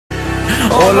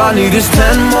All I need is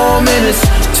 10 more minutes,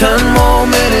 10 more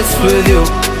minutes with you.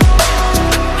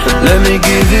 Let me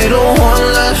give it a one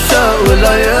last shot. Will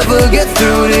I ever get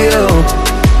through to you?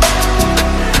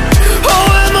 Oh,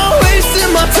 am I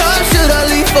wasting my time? Should I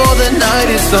leave for the night?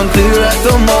 It's unclear at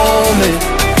the moment.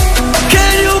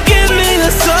 Can you give me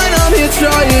the sign? I'm here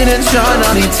trying and trying.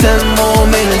 I need 10 more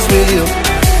minutes with you.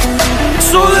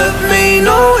 So let me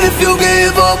know if you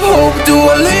gave up hope. Do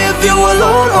I leave you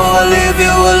alone or I leave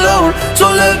you alone? So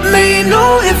let me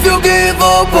know if you gave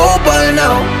up hope by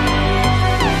now.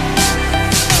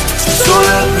 So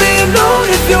let me know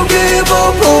if you gave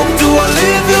up hope. Do I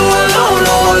leave you alone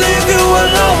or I leave you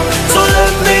alone? So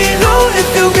let me know if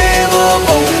you gave up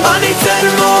hope. I need 10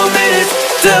 more minutes,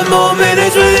 10 more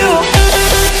minutes with you.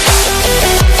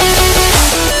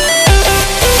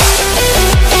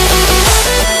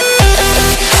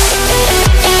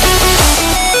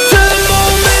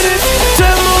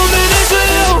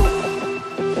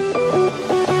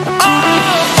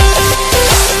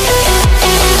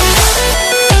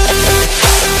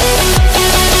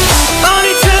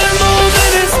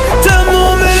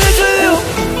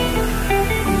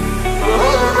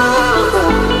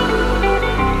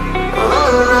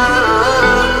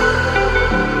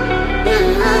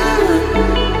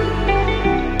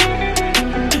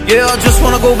 Yeah, I just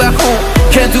wanna go back home.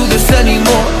 Can't do this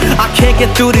anymore. I can't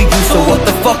get through to you, so what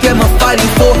the fuck am I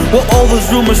fighting for? Were all those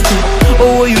rumors true?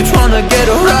 Or were you trying to get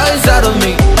a rise out of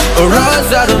me? A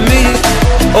rise out of me?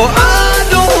 Or I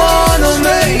don't wanna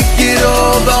make it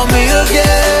all about me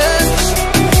again.